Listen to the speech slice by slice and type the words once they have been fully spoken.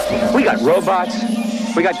We got robots,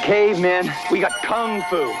 we got cavemen, we got kung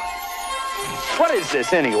fu. What is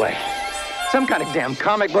this anyway? Some kind of damn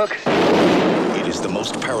comic book? It is the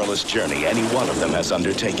most perilous journey any one of them has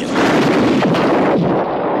undertaken.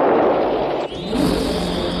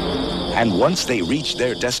 And once they reach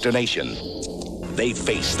their destination, they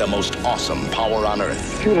face the most awesome power on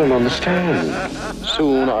Earth. You don't understand.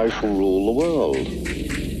 Soon I shall rule the world.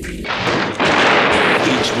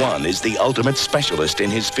 Each one is the ultimate specialist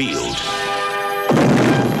in his field.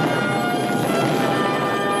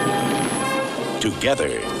 Together,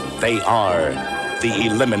 they are the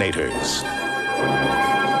Eliminators.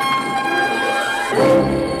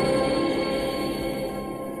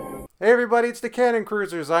 Hey everybody, it's the Cannon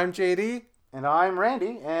Cruisers. I'm JD. And I'm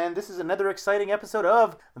Randy, and this is another exciting episode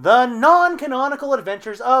of The Non-Canonical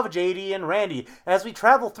Adventures of JD and Randy, as we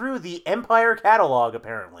travel through the Empire catalog,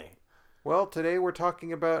 apparently. Well, today we're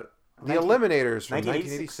talking about The Eliminators from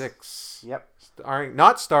 1986. Yep.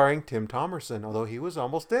 Not starring Tim Thomerson, although he was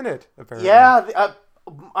almost in it, apparently. Yeah,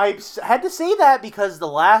 I had to say that because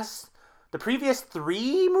the previous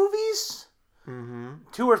three movies,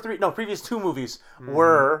 previous two movies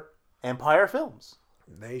were Empire films.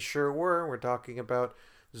 They sure were. We're talking about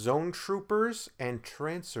Zone Troopers and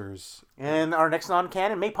Trancers. And our next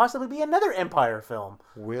non-canon may possibly be another Empire film.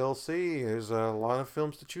 We'll see. There's a lot of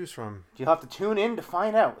films to choose from. You'll have to tune in to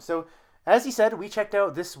find out. So, as he said, we checked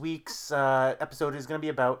out this week's episode is going to be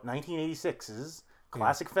about 1986's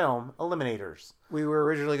classic film, Eliminators. We were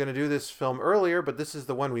originally going to do this film earlier, but this is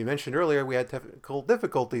the one we mentioned earlier we had technical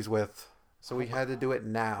difficulties with. So we had to do it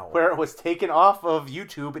now. Where it was taken off of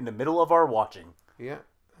YouTube in the middle of our watching. Yeah,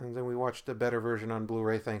 and then we watched a better version on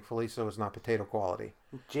Blu-ray, thankfully, so it's not potato quality.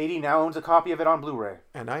 JD now owns a copy of it on Blu-ray.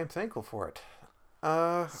 And I am thankful for it.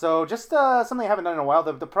 So, just something I haven't done in a while,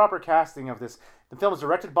 the proper casting of this. The film is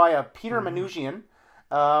directed by Peter Manoogian,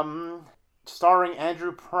 starring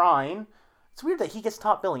Andrew Prine. It's weird that he gets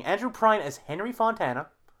top billing. Andrew Prine as Henry Fontana.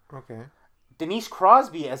 Okay. Denise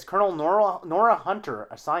Crosby as Colonel Nora Hunter,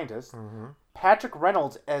 a scientist. Mm-hmm. Patrick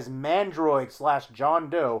Reynolds as Mandroid / John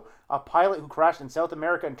Doe, a pilot who crashed in South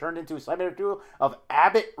America and turned into a cybernetic duo of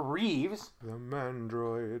Abbott Reeves. The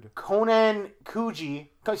Mandroid. Conan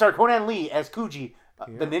Lee as Kuji,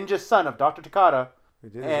 the ninja son of Dr. Takada.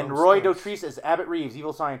 And Roy Dotrice as Abbott Reeves,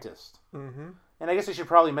 evil scientist. Mm-hmm. And I guess I should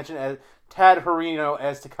probably mention as Tad Harino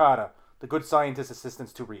as Takada, the good scientist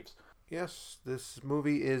assistant to Reeves. Yes, this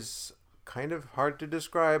movie is kind of hard to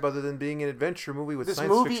describe other than being an adventure movie with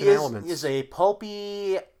science fiction elements. This movie is a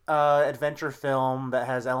pulpy adventure film that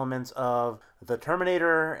has elements of The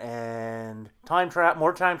Terminator and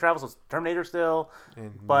more time travel, so it's Terminator still.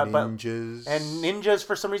 And ninjas. And ninjas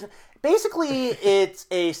for some reason. Basically, it's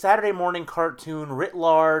a Saturday morning cartoon writ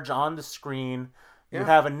large on the screen. You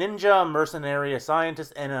have a ninja, a mercenary, a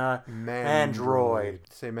scientist, and a mandroid.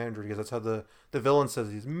 Say mandroid because that's how the villain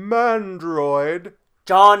says he's mandroid.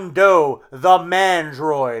 John Doe, the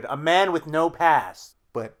Mandroid, a man with no past.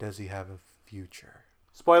 But does he have a future?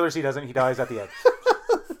 Spoilers, he doesn't. He dies at the end.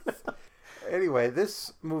 Anyway,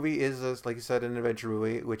 this movie is, like you said, an adventure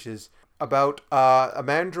movie, which is about a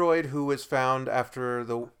mandroid who was found after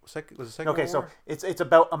the second Okay, World War? So it's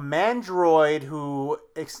about a mandroid who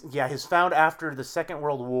is found after the Second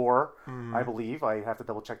World War, I believe. I have to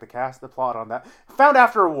double check the plot on that. Found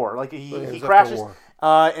after a war, like he crashes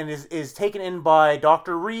and is taken in by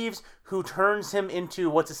Dr. Reeves, who turns him into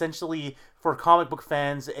what's essentially, for comic book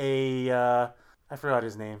fans, I forgot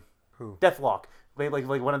his name. Who? Deathlock. Like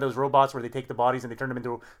one of those robots where they take the bodies and they turn them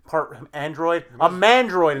into part android. A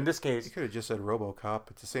mandroid in this case. You could have just said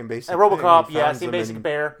RoboCop. It's the same basic thing. RoboCop, yeah, same basic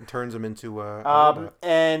bear. And turns them into a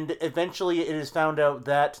and eventually it is found out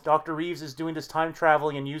that Dr. Reeves is doing this time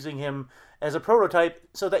traveling and using him as a prototype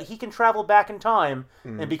so that he can travel back in time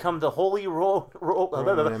and become the Holy Roman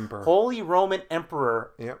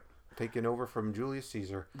Emperor. Yep. Taking over from Julius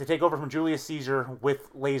Caesar. To take over from Julius Caesar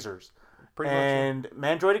with lasers. And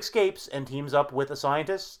Mandroid escapes and teams up with a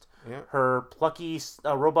scientist, her plucky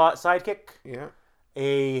robot sidekick,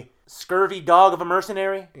 a scurvy dog of a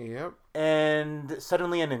mercenary, and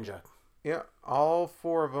suddenly a ninja. Yeah, all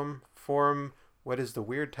four of them form what is the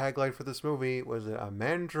weird tagline for this movie. Was it a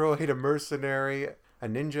mandroid, a mercenary, a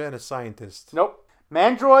ninja, and a scientist? Nope.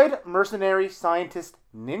 Mandroid, mercenary, scientist,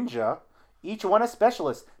 ninja, each one a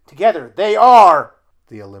specialist. Together, they are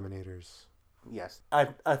the Eliminators. Yes. A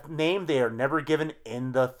name they are never given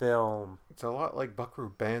in the film. It's a lot like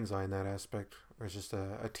Buckaroo Banzai in that aspect, where it's just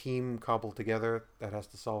a team cobbled together that has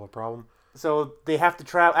to solve a problem. So they have to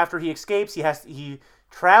travel. After he escapes, he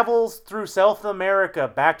travels through South America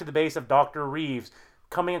back to the base of Dr. Reeves,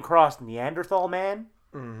 coming across Neanderthal Man.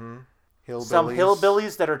 Mm-hmm. some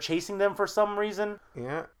hillbillies that are chasing them for some reason.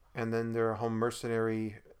 Yeah, and then there are home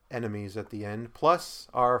mercenary enemies at the end. Plus,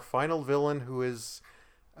 our final villain, who is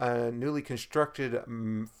a newly constructed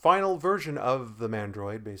final version of the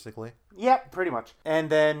Mandroid, basically. Yep, pretty much. And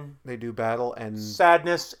then they do battle and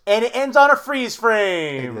sadness, and it ends on a freeze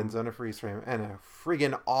frame. It ends on a freeze frame and a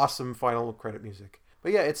friggin' awesome final credit music.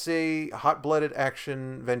 But yeah, it's a hot-blooded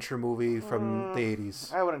action venture movie from the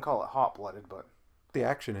 80s. I wouldn't call it hot-blooded, but the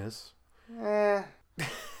action is.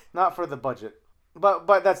 Not for the budget. But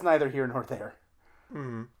that's neither here nor there.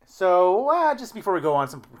 Mm-hmm. So, just before we go on,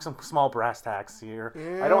 some small brass tacks here.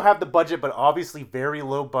 Yeah. I don't have the budget, but obviously very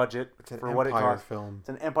low budget for what it costs. Film. It's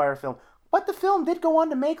an Empire film. But the film did go on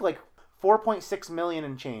to make like $4.6 million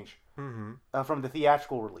and change from the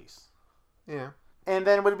theatrical release. Yeah. And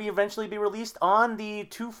then would it eventually be released on the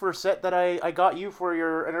twofer set that I got you for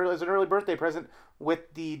as an early birthday present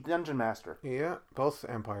with the Dungeon Master. Yeah, both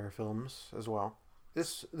Empire films as well.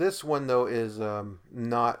 This one though is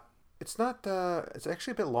not. It's not. It's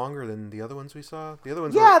actually a bit longer than the other ones we saw. The other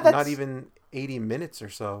ones are not even 80 minutes or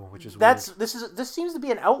so, which is weird. This seems to be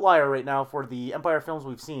an outlier right now for the Empire films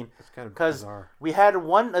we've seen. It's kind of bizarre. We had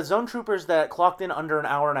a Zone Troopers that clocked in under an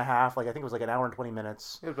hour and a half. Like I think it was like an hour and 20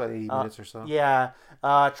 minutes. It was about 80 minutes or so. Yeah.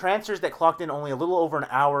 Trancers that clocked in only a little over an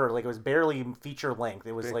hour. Like it was barely feature length.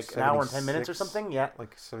 It was like an hour and 10 minutes or something. Yeah.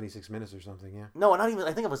 Like 76 minutes or something. Yeah. No, not even.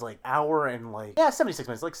 I think it was like hour and 76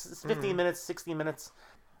 minutes. Like 15 minutes, 60 minutes.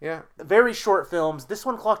 Yeah. Very short films. This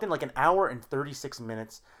one clocked in like an hour and 36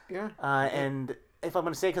 minutes. Yeah. And if I'm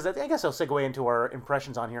going to say, because I guess I'll segue into our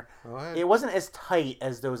impressions on here. Go ahead. It wasn't as tight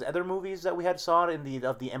as those other movies that we had saw of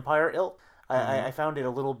the Empire ilk. I found it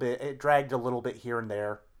it dragged a little bit here and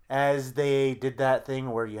there. As they did that thing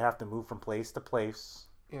where you have to move from place to place.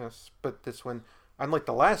 Yes, but this one, unlike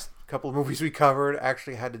the last couple of movies we covered,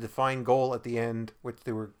 actually had a defined goal at the end, which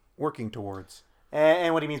they were working towards.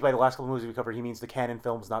 And what he means by the last couple of movies we covered, he means the canon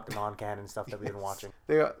films, not the non-canon stuff that we've been watching.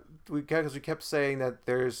 Because we kept saying that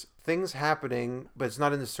there's things happening, but it's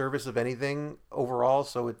not in the service of anything overall,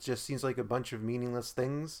 so it just seems like a bunch of meaningless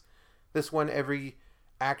things. This one, every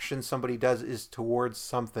action somebody does is towards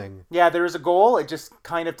something. Yeah, there is a goal. It just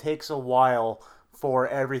kind of takes a while for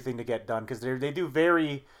everything to get done, because they do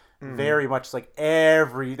very, very much like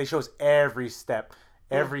they show us every step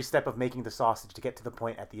of making the sausage to get to the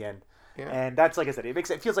point at the end. Yeah. And that's, like I said,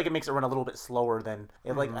 it feels like it makes it run a little bit slower than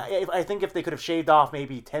I think if they could have shaved off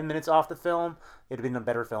maybe 10 minutes off the film, it'd have been a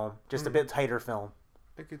better film, just a bit tighter film.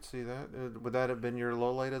 I could see that. Would that have been your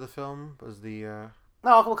low light of the film? Was the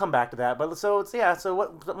No, we'll come back to that. But so it's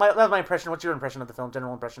So that was my impression. What's your impression of the film?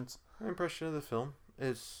 General impressions. My impression of the film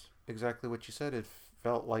is exactly what you said. It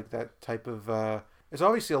felt like that type of. It's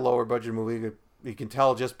obviously a lower budget movie. You can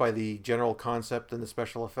tell just by the general concept and the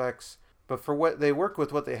special effects. But for what they worked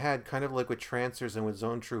with, what they had, kind of like with Trancers and with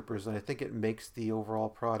Zone Troopers, and I think it makes the overall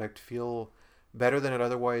product feel better than it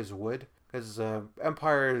otherwise would. Because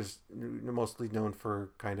Empire is mostly known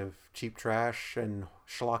for kind of cheap trash and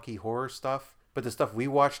schlocky horror stuff. But the stuff we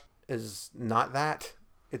watched is not that.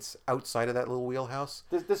 It's outside of that little wheelhouse.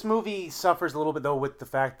 This movie suffers a little bit, though, with the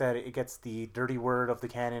fact that it gets the dirty word of the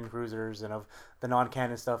canon cruisers and of the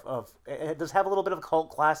non-canon stuff. It does have a little bit of a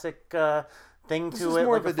cult classic thing to it. This is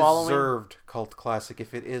more of a deserved cult classic,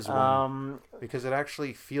 if it is one. Because it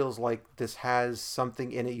actually feels like this has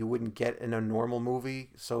something in it you wouldn't get in a normal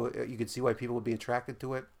movie. So you could see why people would be attracted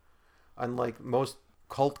to it. Unlike most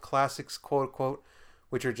cult classics, quote-unquote,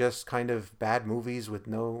 which are just kind of bad movies with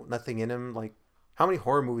nothing in them. Like, how many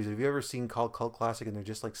horror movies have you ever seen called cult classic and they're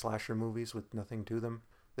just like slasher movies with nothing to them?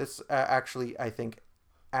 This actually, I think,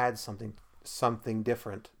 adds something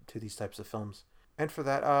different to these types of films. And for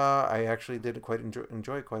that, I actually did quite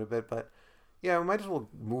enjoy it quite a bit. But yeah, we might as well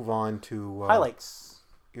move on to highlights.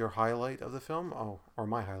 Your highlight of the film? Or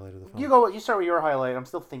my highlight of the film? You start with your highlight. I'm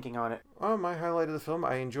still thinking on it. Oh, my highlight of the film,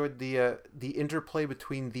 I enjoyed the interplay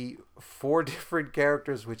between the 4 different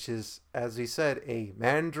characters, which is, as we said, a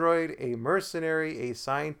mandroid, a mercenary, a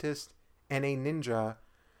scientist, and a ninja,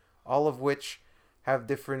 all of which have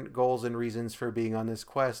different goals and reasons for being on this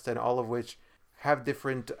quest, and all of which have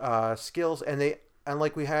different skills. And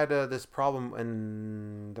like we had this problem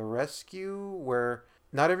in The Rescue, where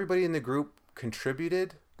not everybody in the group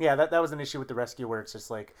contributed. Yeah, that was an issue with The Rescue, where it's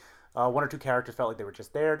just like 1 or 2 characters felt like they were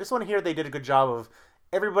just there. This one here, they did a good job of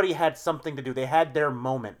everybody had something to do. They had their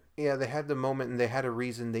moment. Yeah, they had the moment, and they had a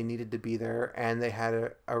reason they needed to be there, and they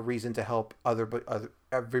had a reason to help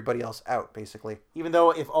everybody else out, basically. Even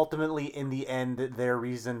though if ultimately, in the end, their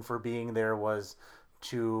reason for being there was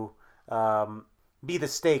to be the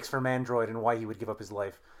stakes for Mandroid and why he would give up his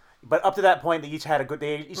life. But up to that point, they each had a good.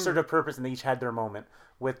 They each served a purpose, and they each had their moment.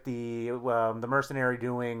 With the mercenary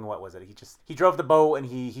doing what was it? He drove the boat and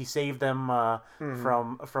he saved them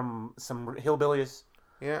from some hillbillies.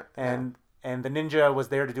 Yeah. And the ninja was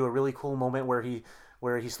there to do a really cool moment where he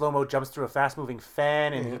slow-mo jumps through a fast-moving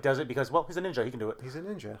fan, and he does it because, well, he's a ninja. He can do it. He's a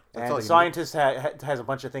ninja. And the scientist has a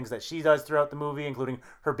bunch of things that she does throughout the movie, including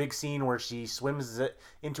her big scene where she swims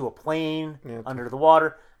into a plane under the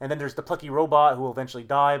water. And then there's the plucky robot who will eventually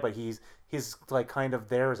die, but he's like kind of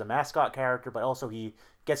there as a mascot character, but also he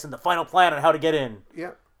gets in the final plan on how to get in.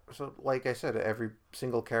 Yeah. So, like I said, every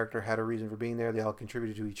single character had a reason for being there. They all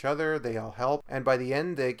contributed to each other. They all helped. And by the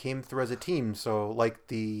end, they came through as a team. So, like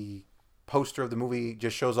the poster of the movie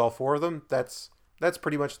just shows all four of them. That's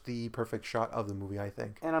pretty much the perfect shot of the movie, I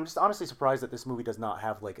think. And I'm just honestly surprised that this movie did not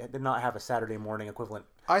have a Saturday morning equivalent.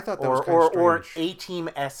 I thought that was kind of strange. Or an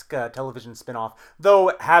A-Team-esque television spinoff.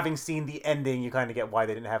 Though, having seen the ending, you kind of get why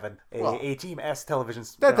they didn't have an A-Team-esque television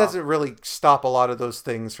spinoff. That doesn't really stop a lot of those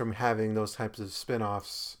things from having those types of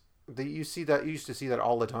spinoffs. You used to see that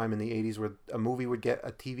all the time in the 80s, where a movie would get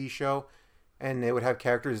a TV show and they would have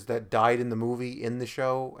characters that died in the movie in the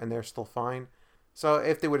show and they're still fine. So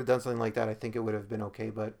if they would have done something like that, I think it would have been okay.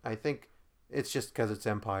 But I think it's just because it's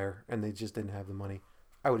Empire and they just didn't have the money.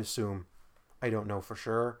 I would assume. I don't know for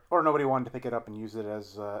sure. Or nobody wanted to pick it up and use it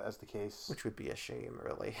as the case. Which would be a shame,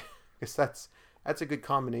 really. Because that's a good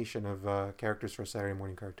combination of characters for a Saturday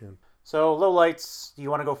morning cartoon. So, lowlights, do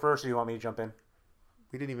you want to go first or do you want me to jump in?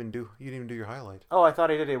 You didn't even do your highlight. Oh, I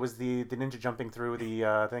thought I did. It was the ninja jumping through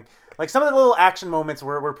the thing. Like, some of the little action moments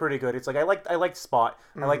were pretty good. It's like I liked Spot.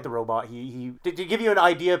 I like the robot. He to give you an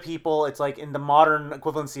idea, people. It's like in the modern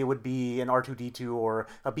equivalency, it would be an R2D2 or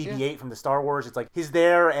a BB-8 from the Star Wars. It's like he's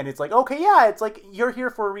there, and it's like, okay, yeah, it's like you're here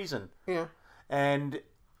for a reason. Yeah, and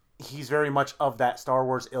he's very much of that Star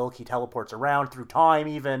Wars ilk. He teleports around through time.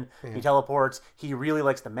 Even he teleports. He really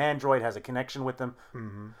likes the Mandroid. Has a connection with them.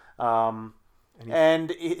 And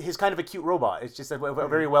he's kind of a cute robot. It's just a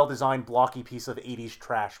very well-designed, blocky piece of 80s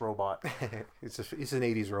trash robot. It's an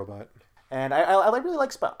 80s robot. And I really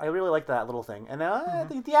like Spot. I really like that little thing. And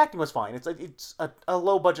the acting was fine. It's a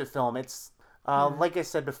low-budget film. It's like I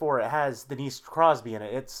said before, it has Denise Crosby in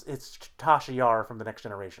it. It's Tasha Yar from The Next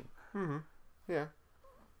Generation. Mm-hmm. Yeah.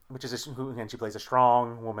 Which is and she plays a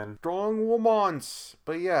strong woman. Strong womans.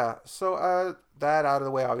 But yeah, so that out of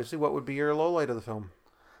the way, obviously, what would be your low light of the film?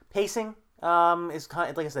 Pacing. Is kind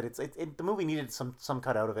of, like I said, the movie needed some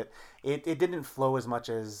cut out of it. It didn't flow as much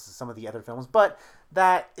as some of the other films, but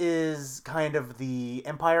that is kind of the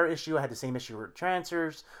Empire issue. I had the same issue with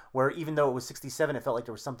Trancers, where even though it was 67, it felt like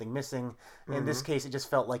there was something missing. In this case, it just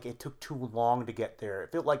felt like it took too long to get there.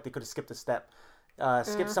 It felt like they could have skipped a step,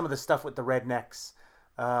 skipped some of the stuff with the rednecks.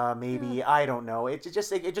 Maybe I don't know. It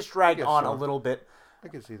just dragged on a little bit. I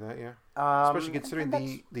can see that, yeah. Especially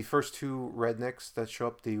considering the first two rednecks that show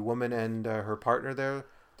up, the woman and her partner there.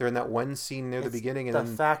 They're in that one scene near the beginning, and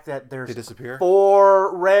then fact that there's they disappear.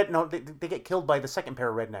 They get killed by the second pair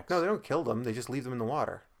of rednecks. No, they don't kill them. They just leave them in the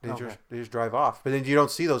water. They just drive off. But then you don't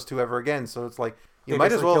see those two ever again. So it's like you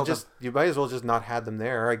might as well just not have them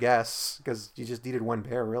there, I guess, because you just needed one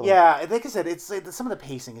pair, really. Yeah, like I said, it's some of the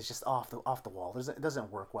pacing is just off the wall. It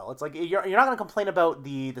doesn't work well. It's like you're not going to complain about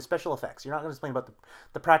the special effects. You're not going to complain about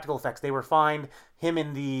the practical effects. They were fine. Him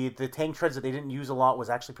in the tank treads that they didn't use a lot was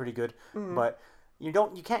actually pretty good. But you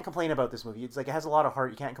can't complain about this movie. It's like it has a lot of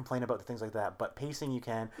heart. You can't complain about the things like that. But pacing, you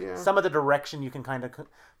can. Yeah. Some of the direction you can kind of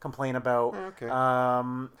complain about. Okay. I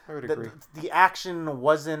would agree. The action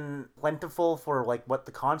wasn't plentiful for like what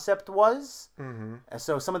the concept was. Mm-hmm.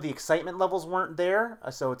 So some of the excitement levels weren't there.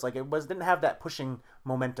 So it's like didn't have that pushing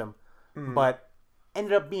momentum, but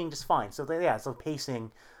ended up being just fine. So so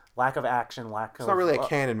pacing, lack of action, It's not really a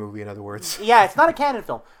canon movie, in other words. Yeah, it's not a canon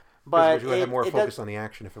film, but it would have more focus on the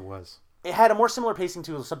action if it was. It had a more similar pacing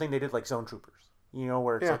to something they did like Zone Troopers,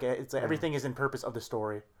 where it's like everything is in purpose of the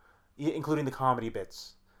story, including the comedy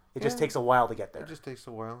bits. It just takes a while to get there. It just takes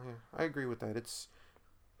a while. Yeah, I agree with that.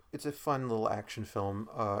 It's a fun little action film,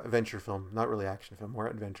 adventure film. Not really action film, more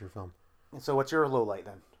adventure film. And so, what's your low light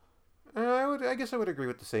then? I guess I would agree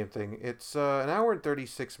with the same thing. It's an hour and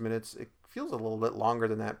 36 minutes. It feels a little bit longer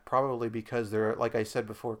than that, probably because they're, like I said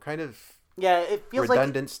before, kind of. Yeah, it feels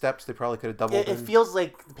redundant steps. They probably could have doubled. It feels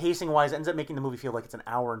like pacing-wise, it ends up making the movie feel like it's an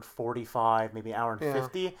hour and 45, maybe an hour and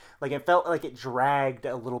 50. Like it felt like it dragged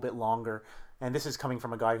a little bit longer. And this is coming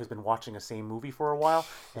from a guy who's been watching the same movie for a while,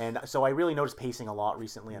 and so I really noticed pacing a lot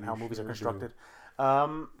recently and how movies are constructed.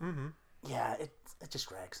 Yeah, it just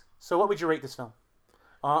drags. So, what would you rate this film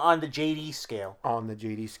on the JD scale? On the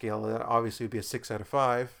JD scale, that obviously would be a 6 out of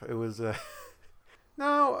 5. It was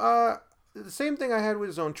The same thing I had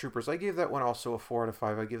with Zone Troopers. I gave that one also a 4 out of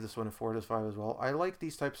 5. I give this one a 4 out of 5 as well. I like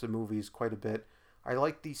these types of movies quite a bit. I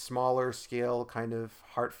like these smaller scale, kind of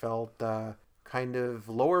heartfelt, kind of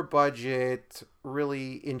lower budget,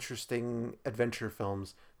 really interesting adventure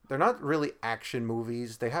films. They're not really action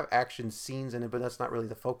movies. They have action scenes in it, but that's not really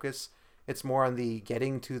the focus. It's more on the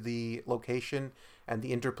getting to the location and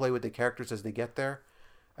the interplay with the characters as they get there.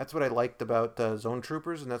 That's what I liked about Zone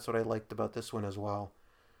Troopers, and that's what I liked about this one as well.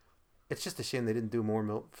 It's just a shame they didn't do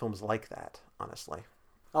more films like that, honestly.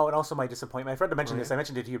 Oh, and also my disappointment. I forgot to mention this. I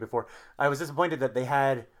mentioned it to you before. I was disappointed that they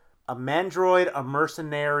had a mandroid, a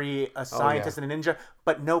mercenary, a scientist, and a ninja,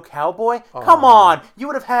 but no cowboy. Come on! You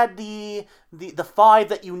would have had the 5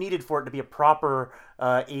 that you needed for it to be a proper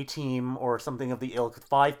A-team or something of the ilk.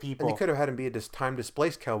 5 people. And you could have had him be a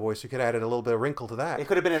time-displaced cowboy, so you could have added a little bit of wrinkle to that. It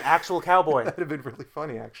could have been an actual cowboy. That would have been really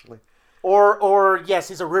funny, actually. Or yes,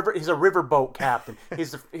 he's a riverboat captain.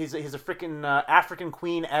 He's a freaking African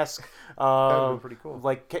Queen-esque. That would be pretty cool.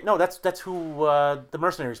 That's who the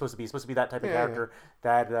mercenary is supposed to be. He's supposed to be that type of character. Yeah.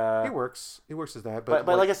 That he works as that. But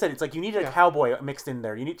like I said, it's like you needed a cowboy mixed in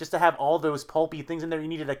there. You need just to have all those pulpy things in there. You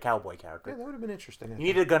needed a cowboy character. Yeah, that would have been interesting. You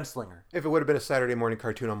needed a gunslinger. If it would have been a Saturday morning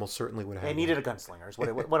cartoon, almost certainly would have. It needed a gunslinger. Is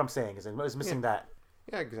what I'm saying. Is it was missing that.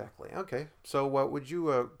 Yeah, exactly. Okay, so what would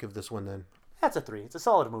you give this one then? That's a 3. It's a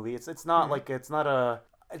solid movie. It's not it's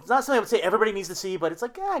not something I would say everybody needs to see, but it's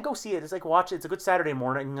like, go see it. It's like watch it. It's a good Saturday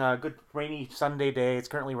morning, good rainy Sunday day. It's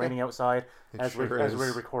currently raining outside as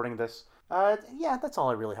we're recording this. That's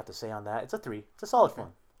all I really have to say on that. It's a 3. It's a solid film.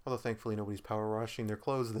 Although thankfully nobody's power washing their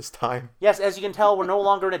clothes this time. Yes, as you can tell, we're no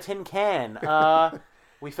longer in a tin can.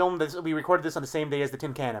 We recorded this on the same day as the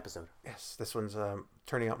tin can episode. Yes, this one's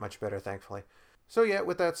turning out much better, thankfully. So yeah,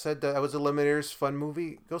 with that said, that was Eliminators, fun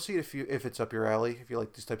movie. Go see it if it's up your alley, if you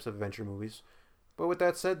like these types of adventure movies. But with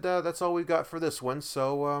that said, that's all we've got for this one.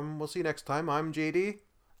 So we'll see you next time. I'm JD.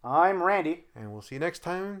 I'm Randy. And we'll see you next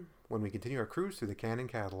time when we continue our cruise through the canon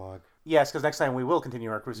catalog. Yes, because next time we will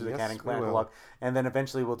continue our cruise through the canon catalog. And then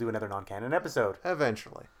eventually we'll do another non-canon episode.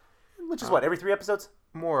 Eventually. Which is what, every 3 episodes?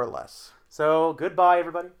 More or less. So, goodbye,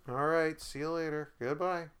 everybody. All right, see you later.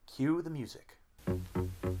 Goodbye. Cue the music.